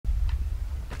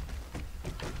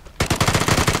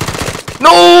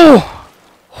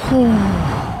Yo,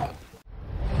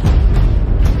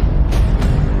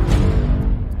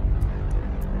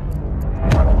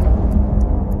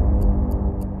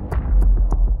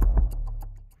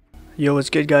 what's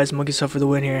good guys, MonkeyStyle for the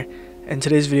win here. In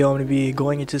today's video I'm going to be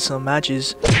going into some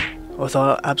matches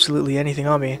without absolutely anything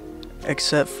on me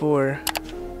except for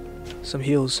some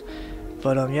heals.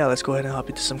 But yeah, let's go ahead and hop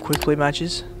into some quick play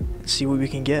matches and see what we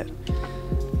can get.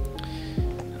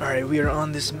 Alright, we are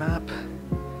on this map,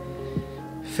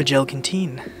 Vigor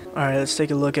Canteen. Alright, let's take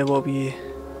a look at what we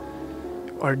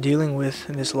are dealing with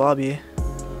in this lobby.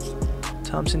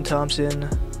 Thompson,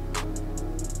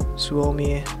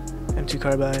 Suomi, M2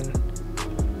 carbine,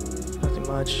 nothing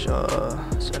much,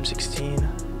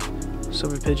 M16,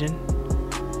 silver pigeon,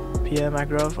 PM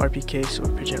Makarov, RPK,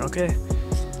 silver pigeon, okay,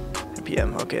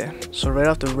 PM, okay. So right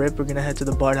off the rip we're gonna head to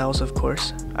the Bard house, of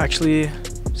course. Actually,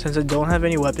 since I don't have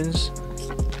any weapons,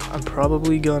 I'm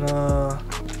probably gonna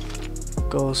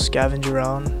go scavenge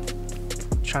around,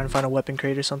 try and find a weapon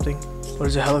crate or something.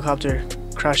 There's a helicopter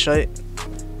crash site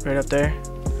right up there.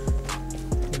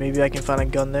 Maybe I can find a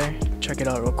gun there. Check it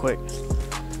out real quick.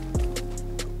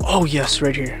 Oh yes,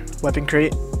 right here. Weapon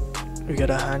crate. We got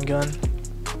a handgun.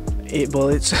 8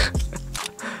 bullets.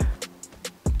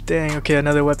 Dang, okay,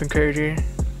 another weapon crate here.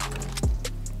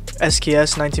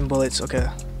 SKS, 19 bullets. Okay,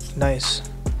 nice.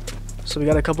 So we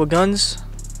got a couple guns.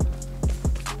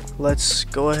 Let's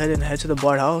go ahead and head to the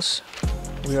Bard house.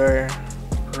 We are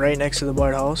right next to the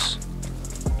Bard house.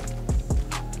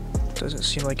 Doesn't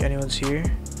seem like anyone's here.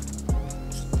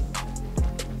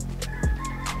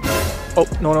 Oh,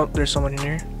 no, there's someone in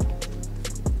here.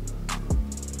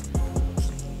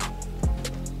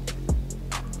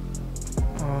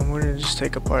 We're gonna just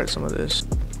take apart some of this.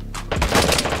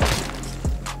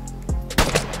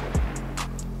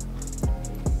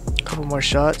 A couple more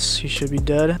shots, he should be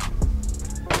dead.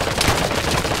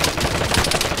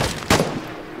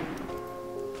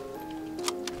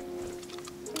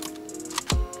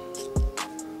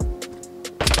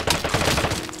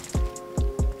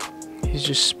 He's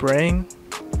just spraying.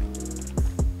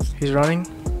 He's running.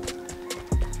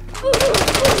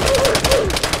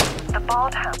 The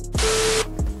Bard house.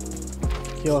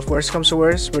 Yo, if worst comes to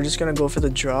worst, we're just gonna go for the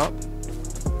drop.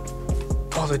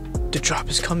 Oh, the drop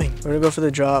is coming. We're gonna go for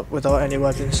the drop without any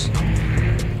weapons.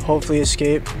 Hopefully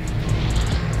escape.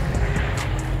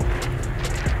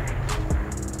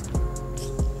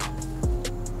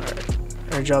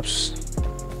 Alright, airdrop's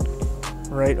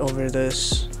right over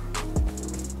this.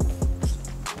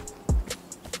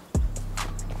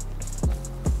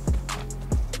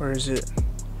 Where is it?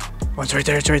 Oh, it's right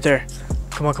there, it's right there.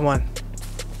 Come on, come on.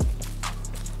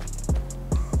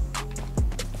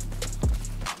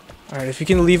 Alright, if you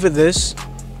can leave with this,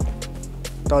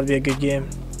 that would be a good game.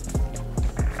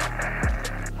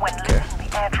 When leaving the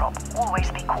airdrop, always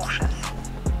be cautious.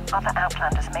 Other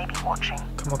outlanders may be watching.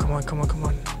 Come on, come on, come on, come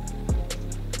on.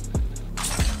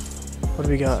 What do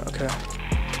we got? Okay.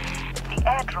 The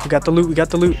airdrop. We got the loot, we got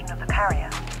the loot. Of the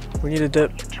carrier. We need a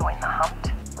dip. You join the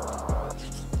hunt.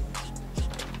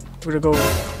 Where'd it go?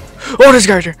 Oh, there's a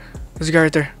guy right there. There's a guy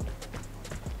right there.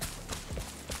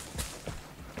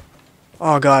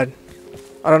 Oh god.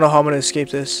 I don't know how I'm gonna escape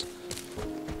this.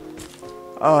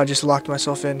 Oh, I just locked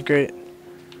myself in. Great.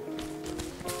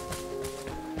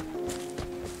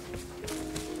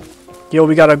 Yo,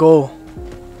 we got a goal.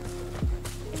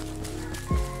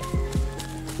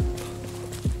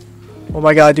 Oh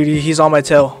my god, dude, he's on my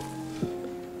tail.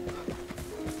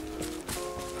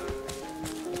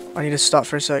 I need to stop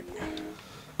for a sec.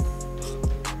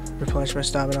 Replenish my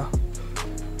stamina.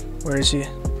 Where is he?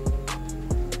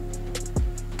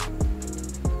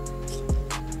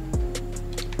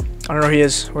 I don't know where he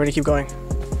is. We're gonna keep going.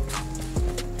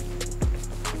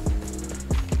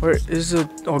 Where is the...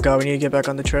 Oh god, we need to get back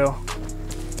on the trail.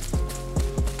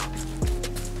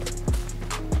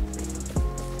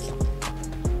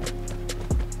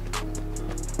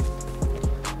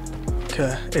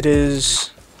 Okay, it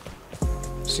is...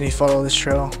 Just need to follow this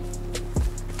trail.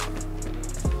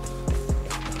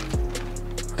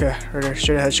 Okay, right there.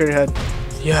 Straight ahead, straight ahead.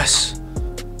 Yes!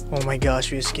 Oh my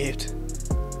gosh, we escaped.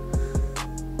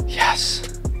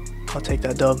 Yes! I'll take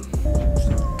that dub.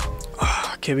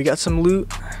 Okay, we got some loot.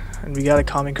 And we got a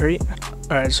common crate.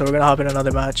 Alright, so we're gonna hop in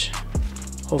another match.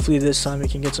 Hopefully this time we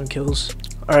can get some kills.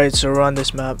 Alright, so we're on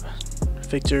this map.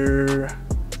 Victorson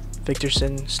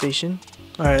Station.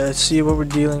 Alright, let's see what we're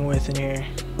dealing with in here.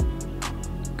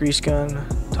 Grease gun,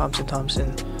 Thompson,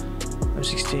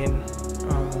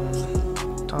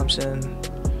 M16, Thompson,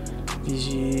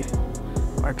 VG,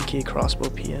 RPK, crossbow,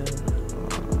 PM.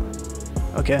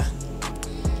 Okay.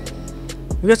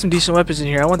 We got some decent weapons in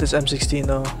here. I want this M16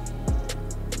 though.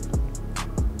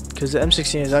 because the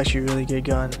M16 is actually a really good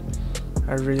gun.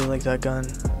 I really like that gun.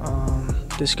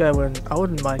 This guy I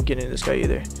wouldn't mind getting this guy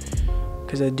either,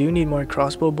 because I do need more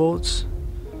crossbow bolts.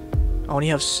 I only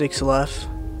have 6 left,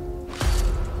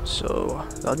 so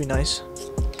that'd be nice.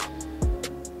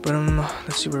 But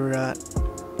let's see where we're at.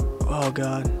 Oh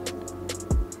god,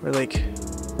 we're like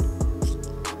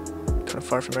kind of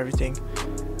far from everything.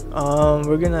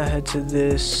 We're gonna head to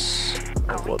this.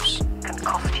 Whoops. Can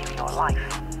cost you your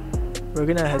life. We're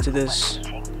gonna head to this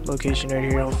location right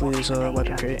here. Hopefully there's a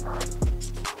weapon crate.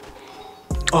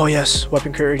 Oh yes,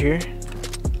 weapon crate right here.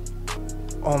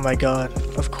 Oh my god,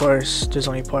 of course, there's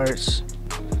only parts.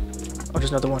 Oh,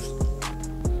 there's another one.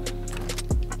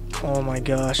 Oh my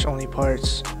gosh, only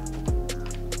parts.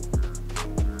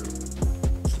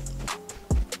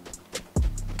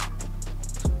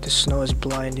 The snow is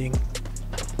blinding.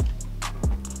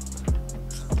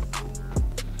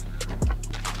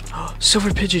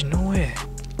 Silver pigeon, no way.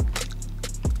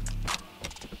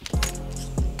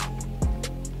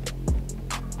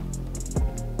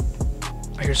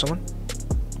 I hear someone.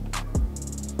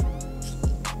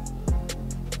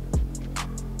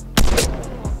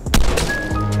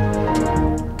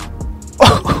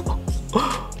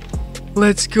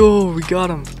 Let's go, we got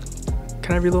him.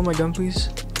 Can I reload my gun, please?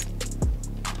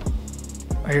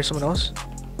 I hear someone else.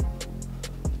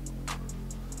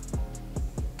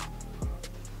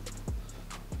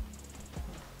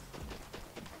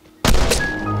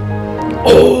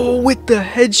 Oh, with the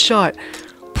headshot.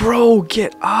 Bro,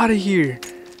 get out of here.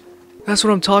 That's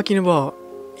what I'm talking about.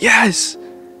 Yes.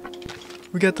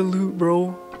 We got the loot,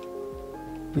 bro.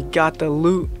 We got the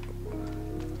loot.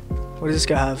 What does this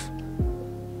guy have?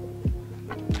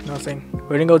 Nothing.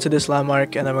 We're gonna go to this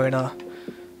landmark and then we're gonna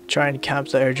try and camp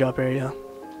the airdrop area.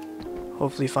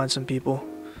 Hopefully find some people.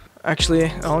 Actually,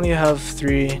 I only have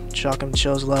 3 shotgun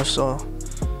shells left, so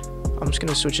I'm just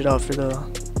gonna switch it out for the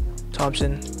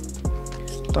Thompson.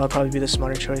 That'll probably be the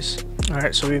smarter choice.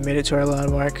 Alright, so we made it to our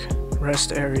landmark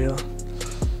rest area.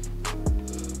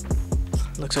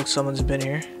 Looks like someone's been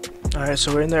here. Alright,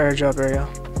 so we're in the airdrop area.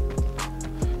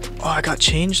 Oh, I got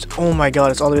changed? Oh my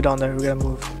god, it's all the way down there. We gotta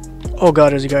move. Oh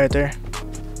god, there's a guy right there.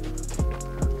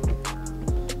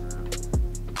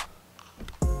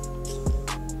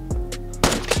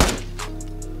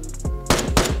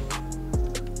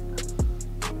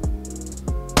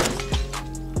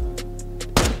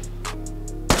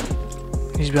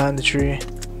 He's behind the tree.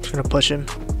 Just gonna push him.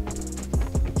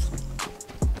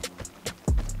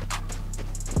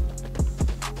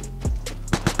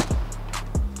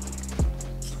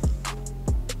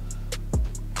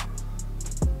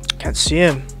 Can't see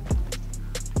him.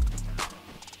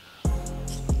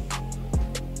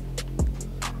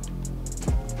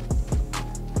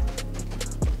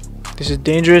 This is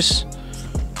dangerous.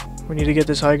 We need to get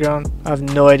this high ground. I have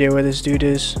no idea where this dude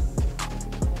is.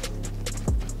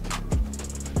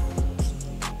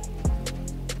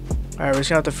 Alright, we're just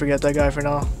gonna have to forget that guy for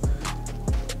now.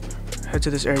 Head to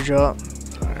this airdrop.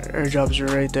 Airdrop is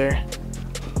right there.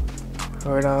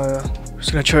 We're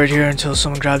just gonna try it here until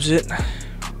someone grabs it.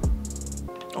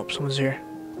 Oh, someone's here.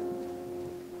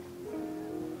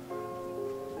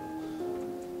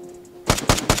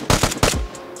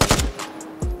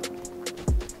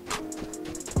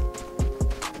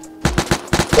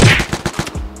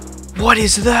 What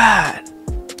is that?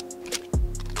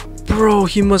 Bro,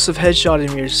 he must have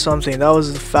headshotted me or something. That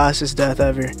was the fastest death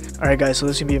ever. Alright guys, so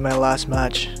this is gonna be my last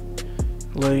match.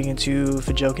 Loading into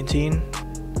Vigor Canteen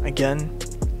again.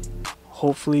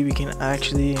 Hopefully we can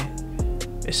actually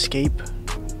escape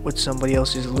with somebody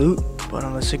else's loot. But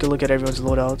let's take a look at everyone's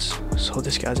loadouts. So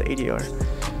this guy's an ADR.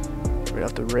 Right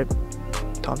off the rip.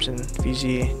 Thompson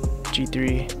VZ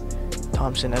G3.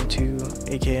 Thompson M2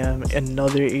 AKM.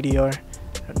 Another ADR.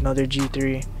 Another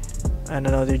G3. And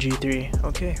another G3.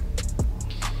 Okay.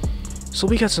 So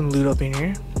we got some loot up in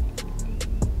here.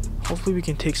 Hopefully we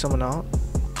can take someone out.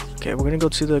 Okay, we're gonna go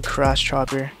to the crash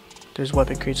chopper. There's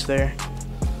weapon crates there.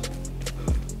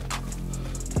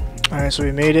 Alright, so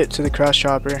we made it to the crash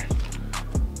chopper.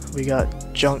 We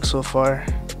got junk so far.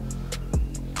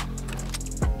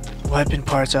 Weapon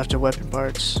parts after weapon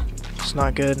parts. It's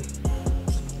not good.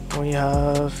 We only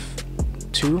have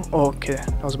 2. Oh, okay.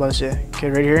 I was about to say. Okay,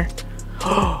 right here.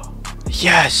 Oh!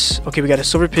 Yes! Okay, we got a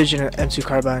silver pigeon and an M2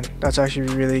 carbine. That's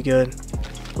actually really good.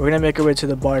 We're gonna make our way to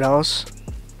the Bard house.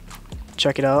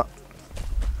 Check it out.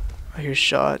 I hear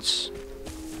shots.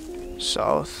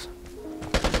 South.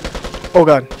 Oh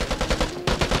god.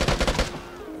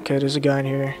 Okay, there's a guy in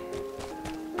here.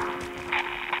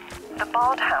 The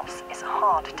Bard house is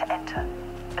hard to enter,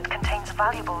 but contains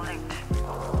valuable loot.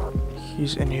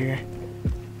 He's in here.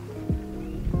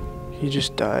 He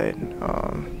just died.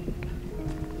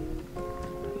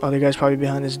 Other guy's probably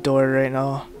behind this door right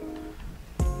now.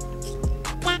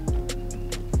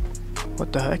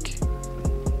 What the heck?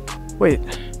 Wait.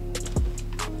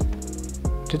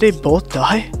 Did they both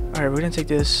die? Alright, we're gonna take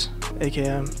this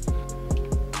AKM.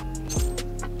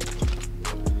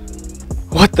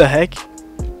 What the heck?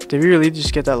 Did we really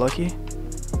just get that lucky?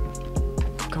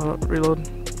 Come up, reload.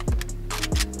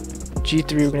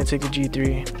 G3, we're gonna take the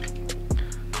G3.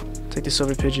 Take the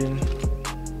silver pigeon.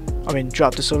 I mean,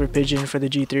 drop the silver pigeon for the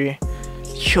G3.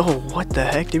 Yo, what the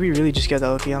heck? Did we really just get that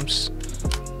lucky?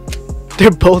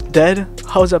 They're both dead?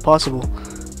 How is that possible?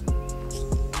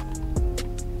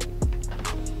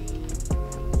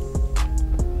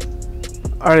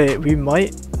 Alright, we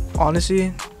might,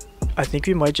 honestly, I think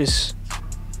we might just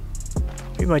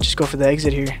go for the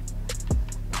exit here.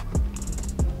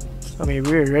 I mean,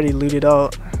 we're already looted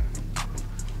out.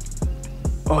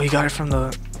 Oh, he got it from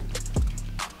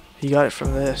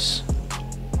this.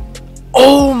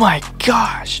 Oh my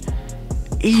gosh!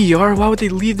 ADR, why would they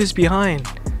leave this behind?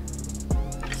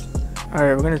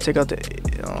 Alright, we're gonna take out the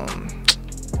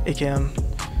AKM.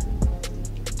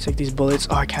 Take these bullets.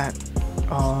 Oh, I can't.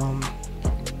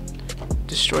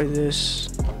 Destroy this.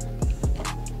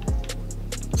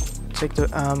 Take the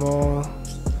ammo.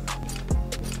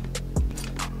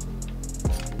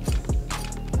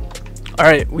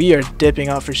 Alright, we are dipping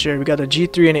out for sure. We got a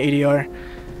G3 and an ADR.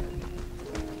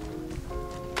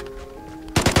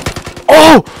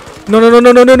 Oh! No, no, no,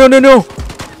 no, no, no, no, no, no!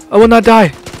 I will not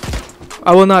die.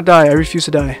 I will not die. I refuse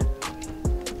to die.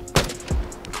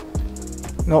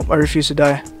 Nope, I refuse to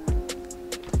die.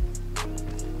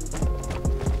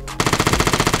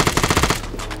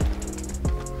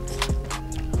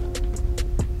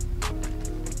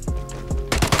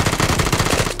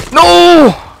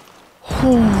 No!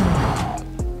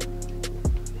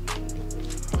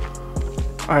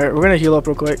 Alright, we're gonna heal up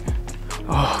real quick.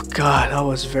 Oh god, that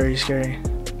was very scary.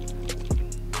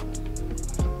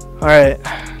 Alright.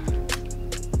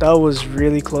 That was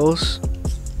really close.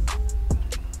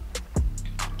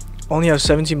 Only have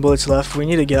 17 bullets left. We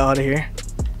need to get out of here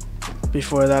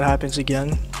before that happens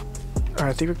again. Alright,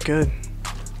 I think we're good.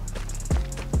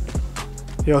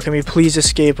 Yo, can we please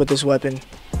escape with this weapon?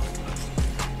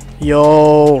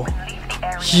 Yo!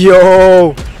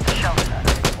 Yo!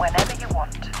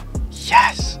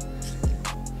 Yes!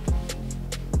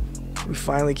 We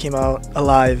finally came out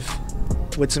alive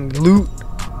with some loot.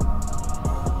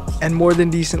 And more than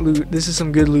decent loot. This is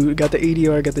some good loot. Got the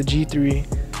ADR, got the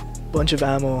G3. Bunch of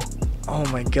ammo. Oh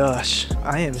my gosh.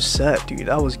 I am set, dude.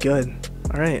 That was good.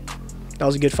 Alright. That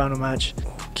was a good final match.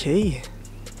 Okay.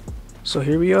 So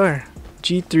here we are.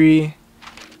 G3.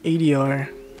 ADR.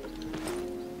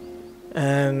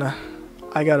 And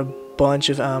I got a bunch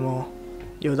of ammo.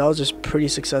 Yo, that was just a pretty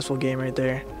successful game right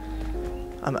there.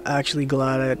 I'm actually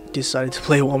glad I decided to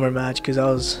play one more match because I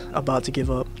was about to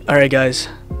give up. Alright guys,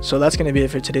 so that's going to be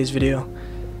it for today's video.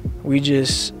 We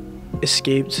just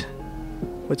escaped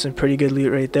with some pretty good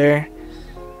loot right there.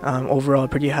 Overall,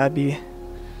 pretty happy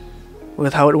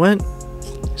with how it went.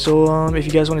 So if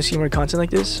you guys want to see more content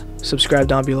like this, subscribe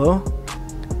down below.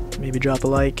 Maybe drop a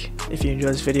like if you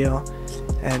enjoyed this video.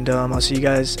 And I'll see you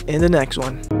guys in the next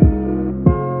one.